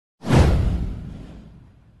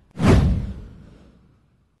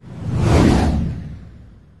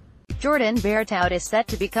Jordan Veretout is set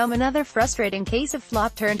to become another frustrating case of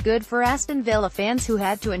flop turned good for Aston Villa fans who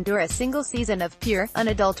had to endure a single season of pure,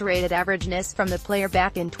 unadulterated averageness from the player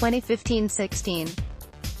back in 2015-16.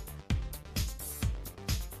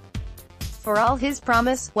 For all his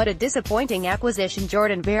promise, what a disappointing acquisition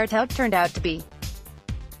Jordan Veretout turned out to be.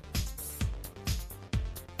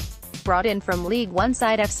 Brought in from League One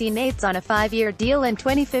side FC Nantes on a 5-year deal in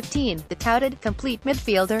 2015, the touted, complete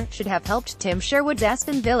midfielder should have helped Tim Sherwood's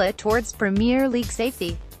Aston Villa towards Premier League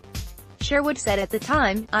safety. Sherwood said at the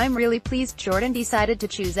time, "I'm really pleased Jordan decided to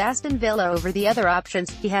choose Aston Villa over the other options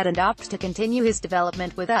he had and opt to continue his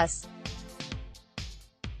development with us.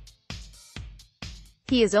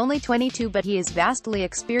 He is only 22 but he is vastly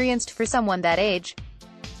experienced for someone that age."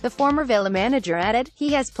 The former Villa manager added,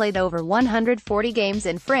 "He has played over 140 games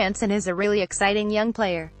in France and is a really exciting young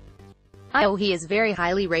player. I know he is very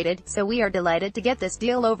highly rated, so we are delighted to get this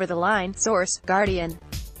deal over the line." Source: Guardian.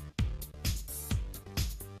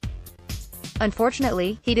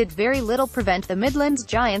 Unfortunately, he did very little prevent the Midlands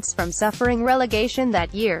Giants from suffering relegation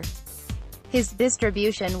that year. His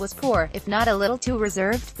distribution was poor, if not a little too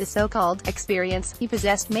reserved. The so-called experience he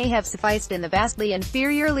possessed may have sufficed in the vastly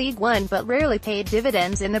inferior League One but rarely paid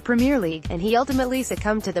dividends in the Premier League, and he ultimately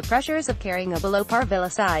succumbed to the pressures of carrying a below-par Villa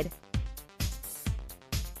side.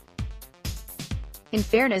 In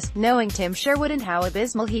fairness, knowing Tim Sherwood and how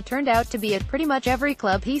abysmal he turned out to be at pretty much every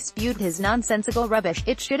club he spewed his nonsensical rubbish,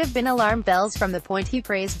 it should have been alarm bells from the point he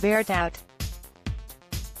praised Veretout.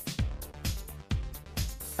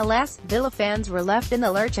 Alas, Villa fans were left in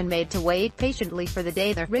the lurch and made to wait patiently for the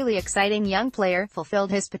day the really exciting young player fulfilled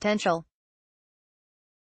his potential.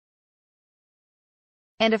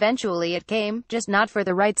 And eventually it came, just not for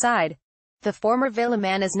the right side. The former Villa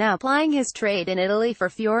man is now plying his trade in Italy for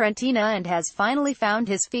Fiorentina and has finally found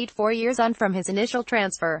his feet 4 years on from his initial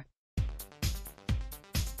transfer.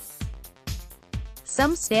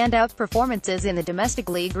 Some standout performances in the domestic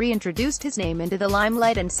league reintroduced his name into the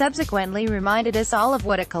limelight and subsequently reminded us all of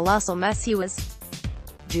what a colossal mess he was.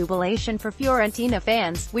 Jubilation for Fiorentina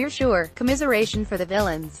fans, we're sure, commiseration for the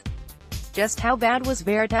villains. Just how bad was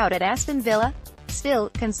Veretout at Aston Villa? Still,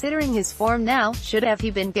 considering his form now, should have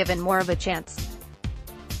he been given more of a chance?